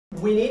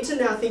we need to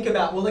now think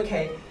about, well,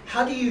 okay,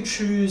 how do you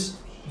choose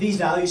these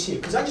values here?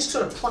 Because I just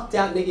sort of plucked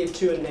out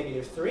 -2 and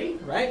 -3,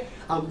 right?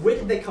 Where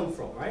did they come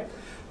from, right?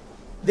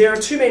 There are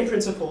two main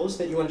principles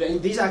that you want to do,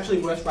 and these are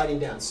actually worth writing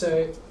down. So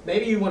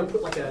maybe you want to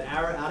put like an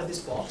arrow out of this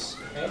box,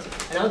 okay?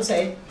 And I would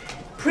say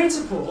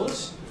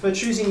principles for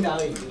choosing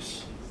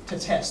values to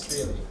test,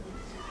 really.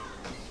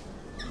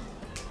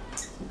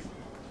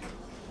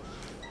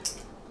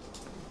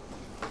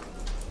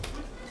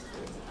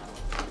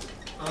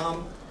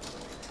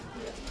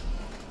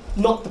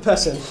 Not the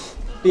person,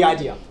 the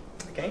idea,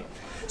 okay?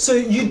 So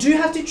you do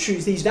have to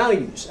choose these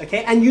values,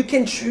 okay? And you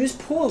can choose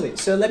poorly.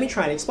 So let me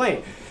try and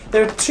explain.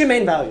 There are two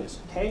main values,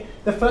 okay?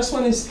 The first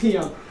one is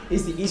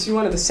the easy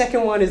one, and the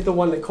second one is the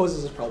one that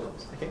causes us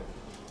problems, okay?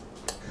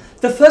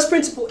 The first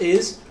principle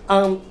is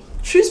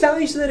choose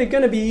values that are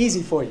going to be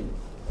easy for you.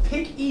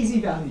 Pick easy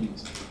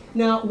values.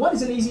 Now, what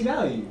is an easy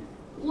value?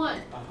 What?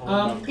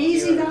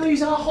 Easy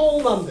values are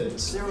whole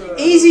numbers. Zero.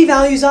 Easy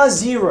values are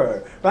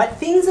 0, right?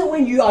 Things that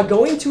when you are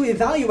going to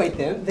evaluate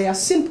them, they are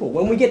simple.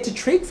 When we get to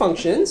trig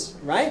functions,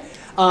 right?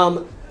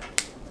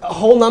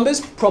 Whole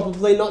numbers,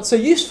 probably not so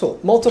useful.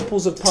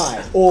 Multiples of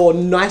pi or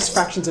nice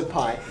fractions of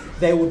pi,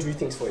 they will do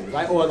things for you,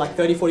 right? Or like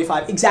 30,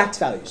 45, exact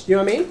values, you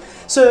know what I mean?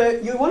 So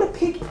you want to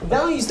pick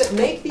values that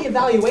make the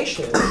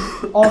evaluation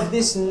of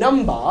this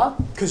number,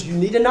 because you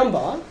need a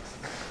number,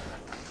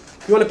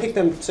 you want to pick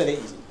them so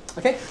they're easy.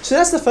 Okay, so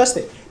that's the first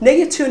thing.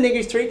 -2 and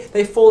 -3,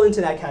 they fall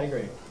into that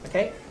category.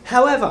 Okay.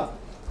 However,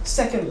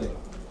 secondly,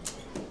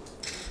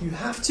 you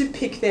have to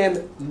pick them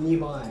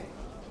nearby.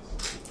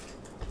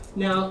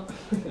 Now,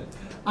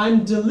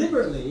 I'm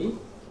deliberately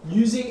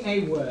using a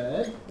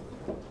word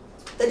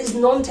that is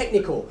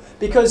non-technical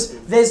because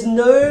there's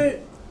no,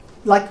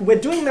 like,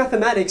 we're doing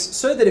mathematics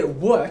so that it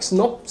works,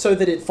 not so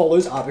that it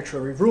follows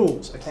arbitrary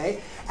rules. Okay,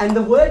 and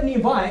the word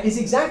nearby is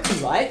exactly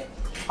right.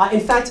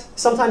 In fact,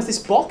 sometimes this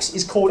box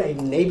is called a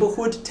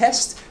neighborhood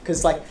test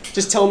because, like,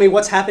 just tell me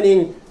what's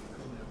happening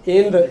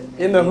in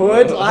the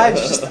hood.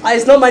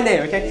 It's not my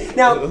name, okay?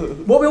 Now,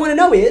 what we want to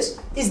know is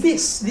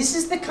this. This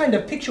is the kind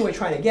of picture we're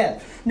trying to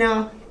get.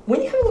 Now,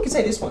 when you have a look at,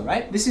 say, this one,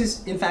 right? This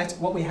is, in fact,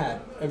 what we had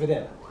over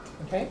there,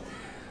 okay?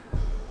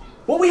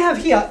 What we have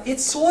here, it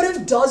sort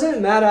of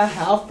doesn't matter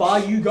how far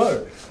you go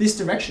this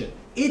direction.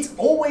 It's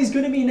always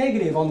going to be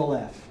negative on the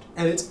left,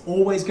 and it's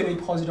always going to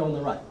be positive on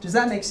the right. Does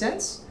that make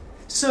sense?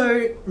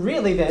 So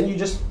really then, you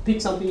just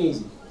pick something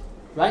easy,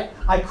 right?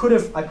 I could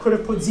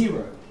have put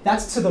 0.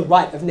 That's to the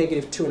right of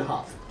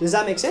 -2.5. Does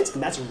that make sense?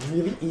 And that's a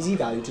really easy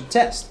value to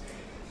test.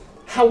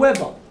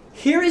 However,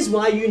 here is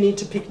why you need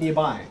to pick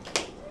nearby.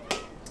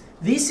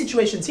 These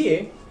situations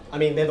here, I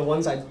mean, they're the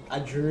ones I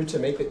drew to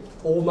make it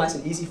all nice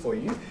and easy for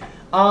you,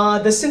 are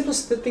the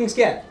simplest that things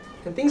get.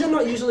 And things are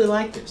not usually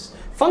like this.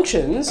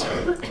 Functions,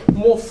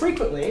 more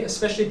frequently,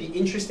 especially the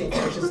interesting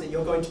functions that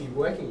you're going to be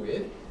working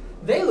with,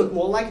 they look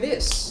more like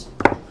this.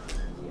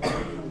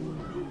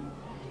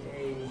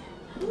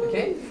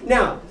 Okay.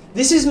 Now,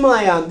 this is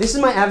my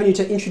avenue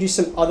to introduce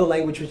some other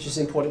language which is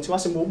important to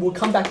us, and we'll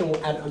come back and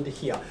we'll add it under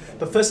here.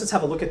 But first, let's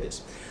have a look at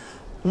this.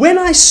 When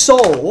I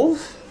solve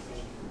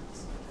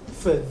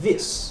for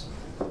this,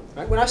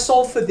 right? When I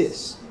solve for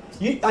this,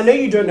 I know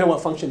you don't know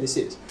what function this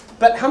is,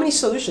 but how many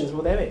solutions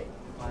will there be?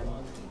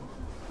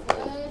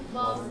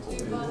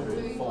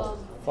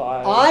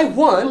 5. I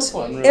want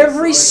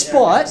every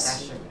spot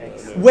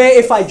where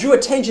if I drew a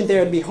tangent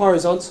there, it would be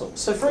horizontal.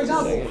 So for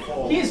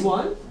example, here's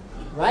one,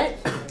 right?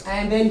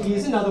 And then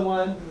here's another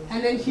one,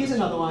 and then here's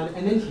another one,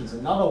 and then here's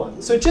another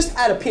one. So just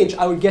at a pinch,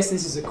 I would guess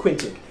this is a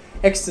quintic.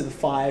 X to the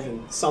 5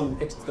 and some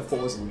X to the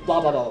 4s and blah,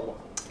 blah, blah, blah.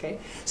 Okay?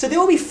 So there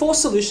will be 4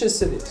 solutions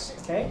to this.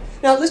 Okay?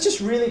 Now let's just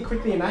really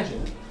quickly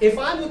imagine, if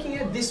I'm looking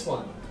at this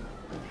one,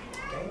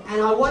 okay,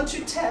 and I want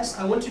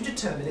to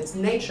determine its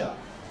nature,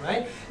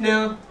 right?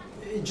 Now,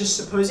 just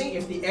supposing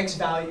if the x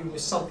value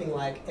was something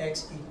like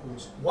x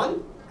equals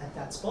 1 at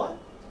that spot,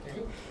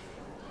 okay,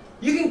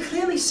 you can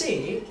clearly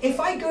see if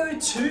I go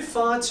too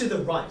far to the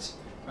right,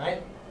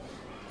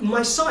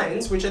 my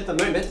signs, which at the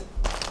moment,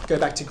 go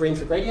back to green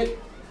for gradient,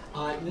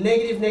 are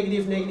negative,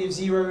 negative, negative,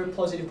 0,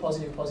 positive,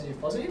 positive,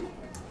 positive, positive.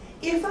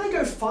 If I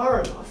go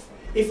far enough,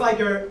 if I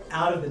go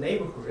out of the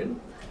neighborhood,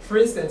 for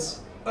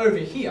instance, over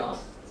here,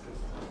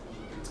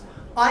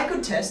 I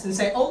could test and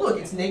say, oh look,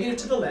 it's negative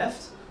to the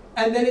left,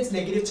 and then it's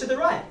negative to the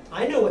right.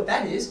 I know what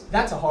that is.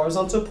 That's a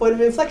horizontal point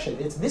of inflection.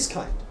 It's this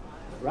kind,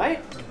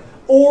 right?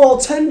 Or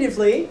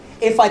alternatively,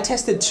 if I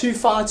tested too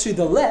far to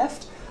the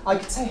left, I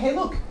could say, hey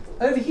look,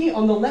 over here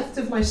on the left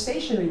of my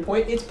stationary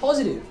point, it's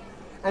positive.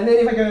 And then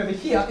if I go over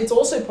here, it's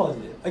also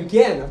positive.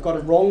 Again, I've got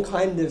a wrong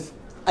kind of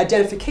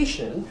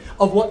identification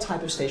of what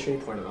type of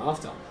stationary point I'm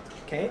after.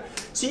 Okay?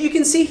 So you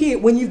can see here,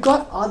 when you've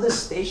got other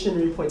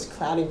stationary points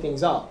clouding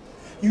things up,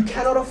 you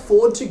cannot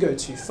afford to go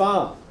too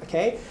far.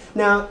 Okay?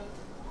 Now,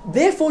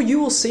 therefore,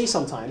 you will see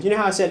sometimes, you know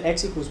how I said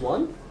x equals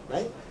 1,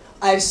 right?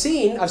 I've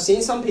seen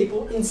some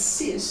people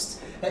insist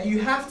that you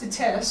have to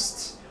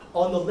test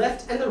on the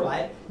left and the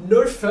right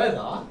no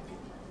further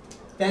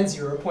than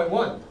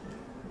 0.1.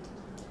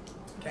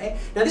 Okay?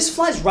 Now this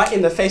flies right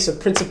in the face of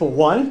principle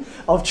 1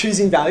 of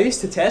choosing values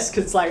to test,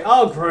 because it's like,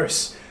 oh,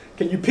 gross.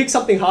 Can you pick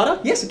something harder?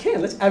 Yes, it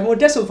can. Let's add more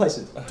decimal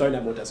places. Don't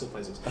add more decimal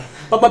places.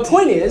 But my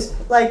point is,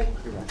 like,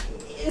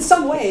 in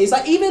some ways,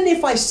 like, even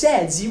if I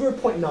said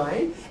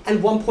 0.9 and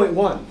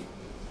 1.1,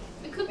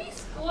 It could be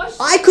squashed.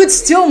 I could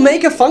still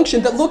make a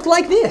function that looked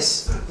like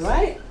this,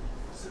 right?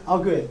 Oh,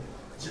 good.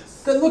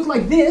 That looked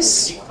like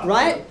this,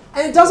 right?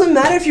 And it doesn't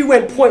matter if you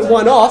went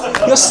 0.1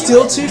 off, you're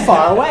still too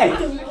far away.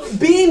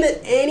 Being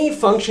that any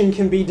function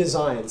can be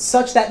designed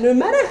such that no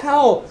matter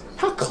how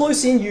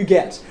close in you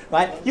get,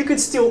 right, you could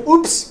still,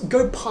 oops,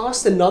 go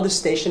past another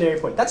stationary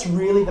point. That's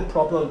really the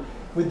problem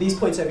with these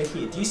points over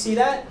here. Do you see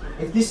that?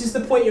 If this is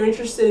the point you're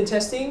interested in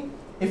testing,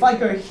 if I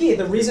go here,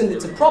 the reason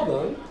it's a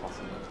problem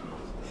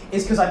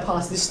is because I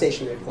passed this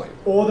stationary point.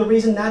 Or the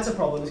reason that's a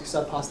problem is because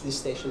I passed this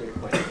stationary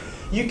point.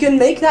 You can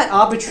make that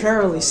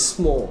arbitrarily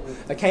small,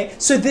 okay?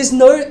 So there's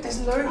no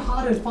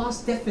hard and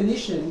fast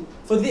definition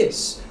for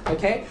this,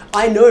 okay?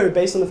 I know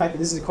based on the fact that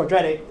this is a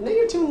quadratic,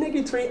 -2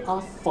 and -3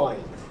 are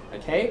fine,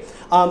 okay?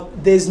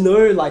 There's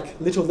no like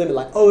little limit,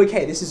 like, oh,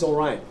 okay, this is all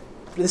right.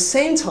 But at the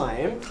same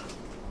time,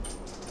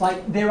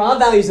 like, there are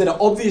values that are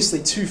obviously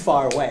too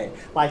far away.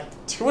 Like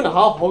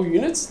 2.5 whole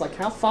units, like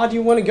how far do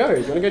you want to go?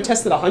 Do you want to go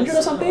test at 100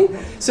 or something?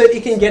 So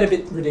it can get a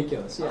bit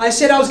ridiculous. Yeah. I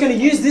said I was going to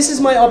use this as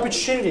my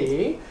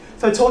opportunity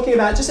for talking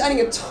about just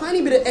adding a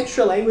tiny bit of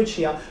extra language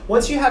here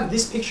once you have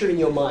this picture in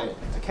your mind,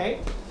 okay?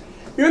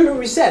 Remember what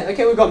we said,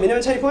 okay, we've got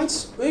minimum turning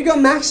points, we've got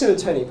maximum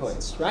turning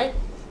points, right?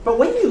 But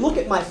when you look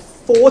at my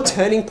 4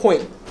 turning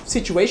point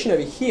situation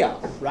over here,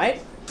 right?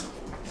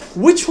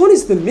 Which one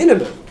is the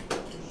minimum?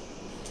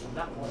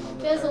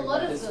 There's a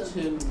lot of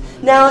them.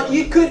 Now,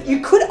 you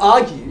could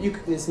argue,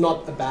 it's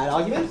not a bad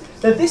argument,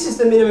 that this is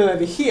the minimum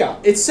over here.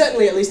 It's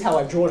certainly at least how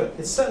I've drawn it.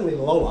 It's certainly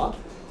lower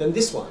than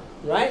this one,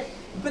 right?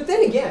 But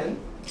then again,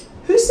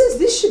 who says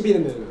this should be the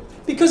minimum?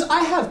 Because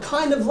I have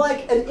kind of like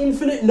an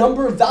infinite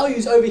number of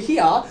values over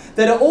here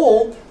that are all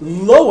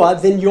lower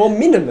than your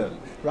minimum,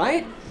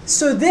 right?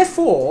 So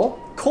therefore,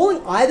 calling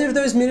either of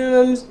those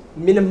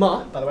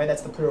minima, by the way,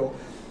 that's the plural,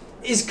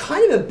 is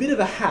kind of a bit of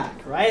a hack,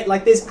 right?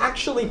 Like there's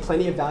actually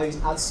plenty of values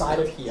outside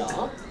of here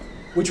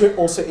which we're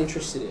also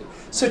interested in.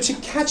 So to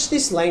catch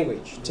this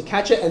language, to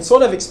catch it and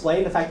sort of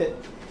explain the fact that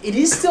it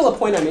is still a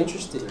point I'm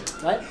interested in,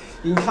 right?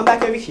 You can come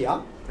back over here,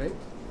 right?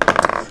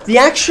 The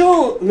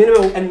actual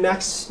minimum and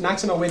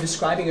maximum we're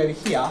describing over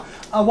here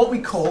are what we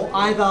call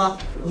either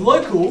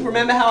local,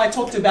 remember how I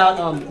talked about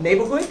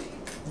neighborhood,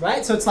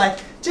 right? So it's like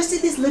just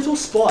in this little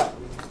spot,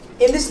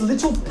 in this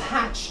little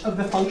patch of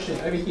the function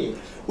over here,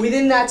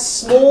 within that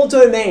small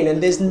domain,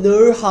 and there's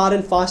no hard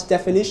and fast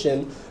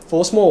definition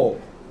for small.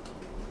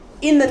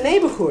 In the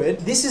neighborhood,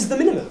 this is the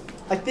minimum.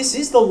 Like this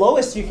is the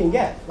lowest you can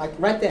get, like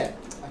right there,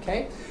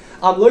 okay?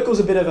 Local is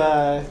a bit of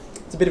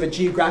a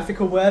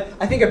geographical word.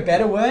 I think a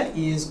better word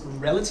is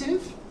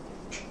relative.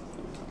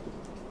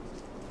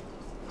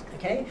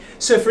 Okay?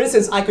 So for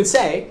instance, I could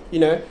say, you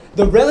know,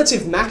 the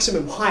relative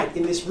maximum height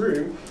in this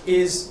room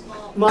is,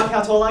 Mark,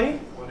 how tall are you?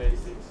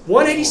 186.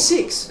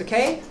 186,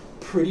 okay?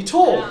 Pretty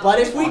tall. But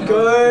if we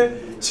go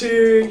to,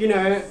 you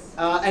know,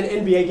 an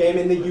NBA game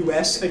in the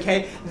US,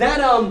 okay,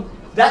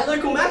 that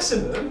local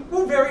maximum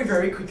will very,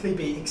 very quickly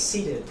be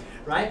exceeded,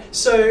 right?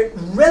 So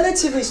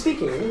relatively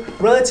speaking,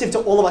 relative to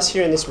all of us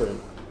here in this room,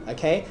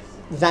 okay,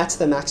 that's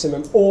the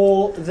maximum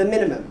or the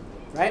minimum,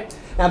 right?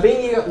 Now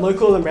being you got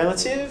local and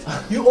relative,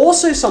 you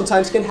also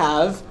sometimes can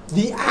have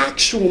the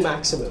actual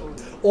maximum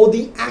or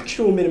the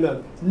actual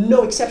minimum,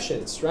 no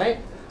exceptions, right?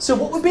 So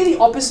what would be the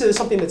opposite of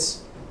something that's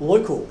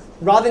local?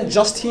 Rather than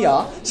just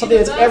here, something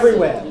that's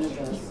everywhere.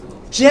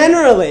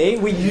 Generally,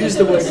 we use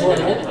the word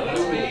global.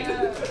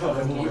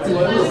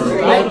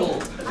 Right?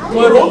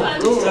 Global.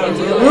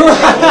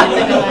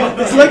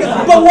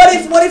 But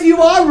what if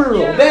you are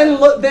rural?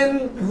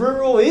 Then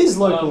rural is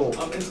local.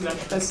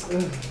 That's,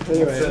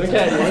 anyway,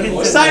 okay.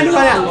 We're starting to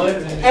run out.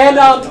 And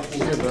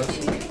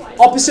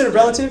opposite of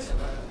relative?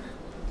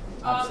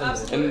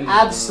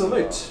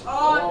 Absolute.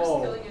 Oh, I'm just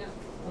killing it.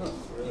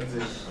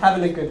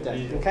 Having a good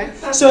day, okay?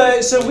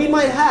 So we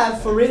might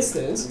have, for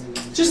instance,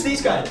 just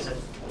these guys.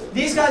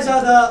 These guys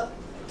are the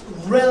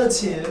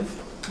relative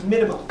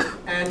minimum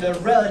and the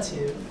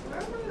relative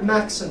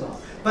maxima.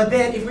 But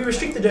then if we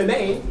restrict the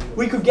domain,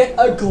 we could get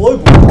a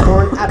global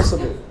or an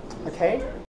absolute, okay?